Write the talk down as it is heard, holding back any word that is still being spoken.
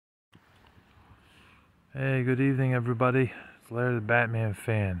Hey, good evening, everybody. It's Larry the Batman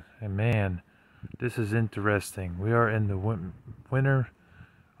fan. And man, this is interesting. We are in the winter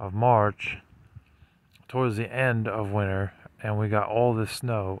of March, towards the end of winter, and we got all this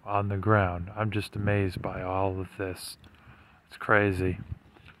snow on the ground. I'm just amazed by all of this. It's crazy.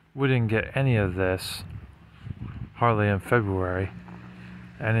 We didn't get any of this hardly in February,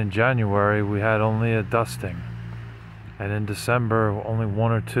 and in January we had only a dusting, and in December only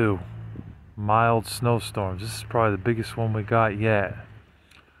one or two mild snowstorms. This is probably the biggest one we got yet.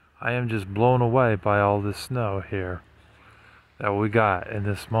 I am just blown away by all this snow here that we got in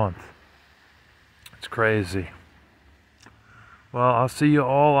this month. It's crazy. Well, I'll see you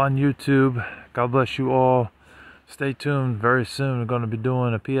all on YouTube. God bless you all. Stay tuned. Very soon we're going to be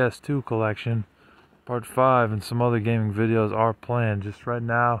doing a PS2 collection, part 5, and some other gaming videos are planned. Just right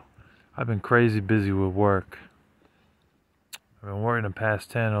now, I've been crazy busy with work. I've been working the past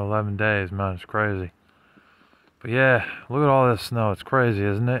 10 or 11 days, man, it's crazy. But yeah, look at all this snow, it's crazy,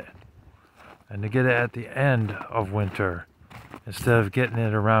 isn't it? And to get it at the end of winter, instead of getting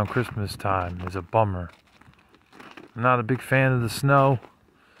it around Christmas time, is a bummer. I'm not a big fan of the snow,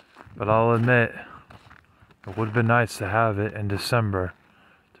 but I'll admit, it would have been nice to have it in December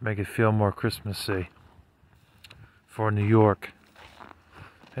to make it feel more Christmassy for New York.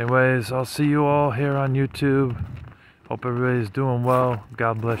 Anyways, I'll see you all here on YouTube. Hope everybody's doing well.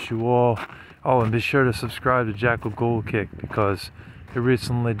 God bless you all. Oh, and be sure to subscribe to Jackal Gold Kick because he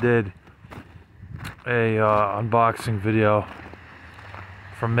recently did a unboxing video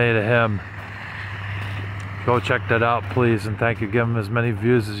from me to him. Go check that out, please, and thank you. Give him as many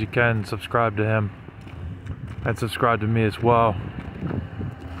views as you can. Subscribe to him and subscribe to me as well.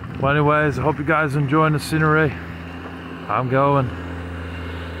 Well, anyways, I hope you guys are enjoying the scenery. I'm going.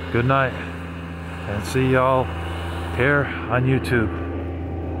 Good night, and see y'all here on YouTube.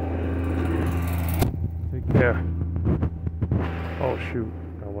 Take care. Oh shoot,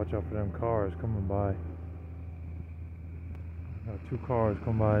 gotta watch out for them cars coming by. Got 2 cars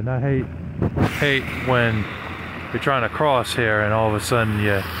coming by, and I hate when you're trying to cross here and all of a sudden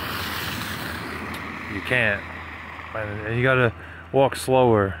you can't, and you gotta walk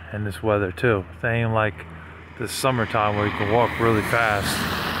slower in this weather too. It ain't like this summertime where you can walk really fast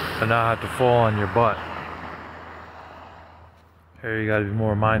and not have to fall on your butt. Here you gotta be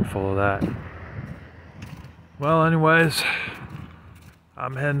more mindful of that. Well, anyways,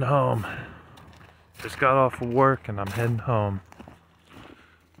 I'm heading home. Just got off of work and I'm heading home.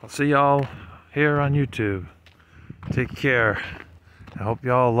 I'll see y'all here on YouTube. Take care. I hope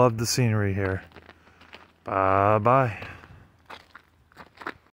y'all love the scenery here. Bye bye.